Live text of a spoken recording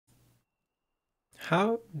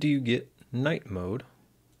How do you get night mode,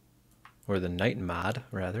 or the night mod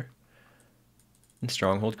rather, in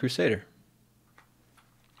Stronghold Crusader?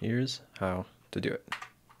 Here's how to do it.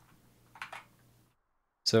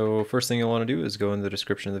 So first thing you'll want to do is go in the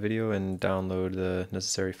description of the video and download the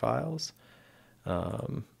necessary files.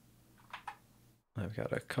 I've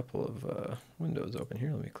got a couple of windows open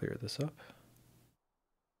here. Let me clear this up.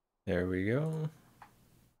 There we go.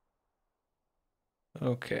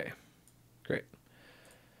 Okay, great.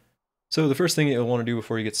 So the first thing you'll want to do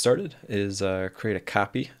before you get started is create a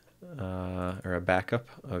copy or a backup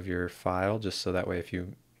of your file, just so that way if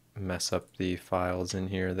you mess up the files in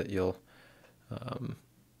here that you'll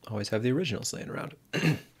always have the originals laying around.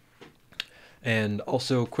 And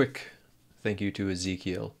also quick thank you to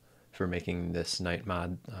Ezekiel for making this night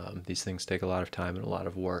mod. These things take a lot of time and a lot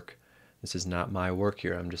of work. This is not my work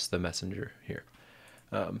here, I'm just the messenger here.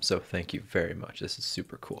 So thank you very much, this is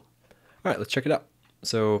super cool. All right, let's check it out.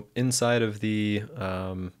 So inside of the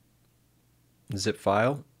zip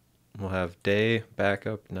file, we'll have day,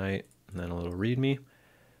 backup, night, and then a little readme.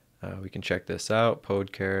 We can check this out.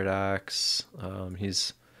 PodeCaradox.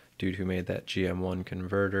 He's dude who made that GM1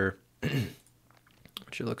 converter,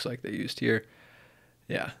 which it looks like they used here.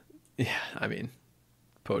 Yeah. I mean,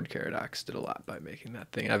 PodeCaradox did a lot by making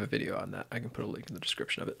that thing. I have a video on that. I can put a link in the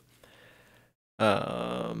description of it,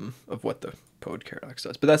 of what the PodeCaradox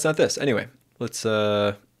does. But that's not this. Anyway, let's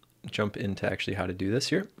jump into actually how to do this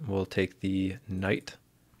here. We'll take the night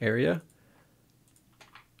area,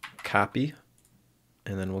 copy,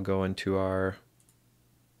 and then we'll go into our,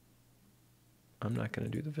 I'm not going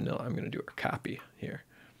to do the vanilla, I'm going to do our copy here.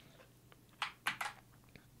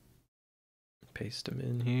 Paste them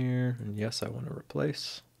in here, and yes, I want to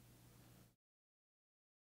replace.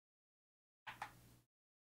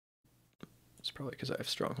 It's probably because I have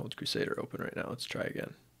Stronghold Crusader open right now. Let's try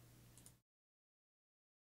again.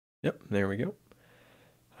 Yep, there we go.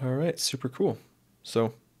 All right, super cool.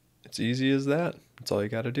 So it's easy as that. That's all you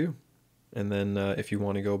got to do. And then if you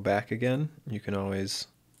want to go back again, you can always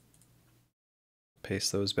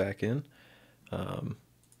paste those back in. But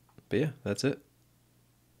yeah, that's it.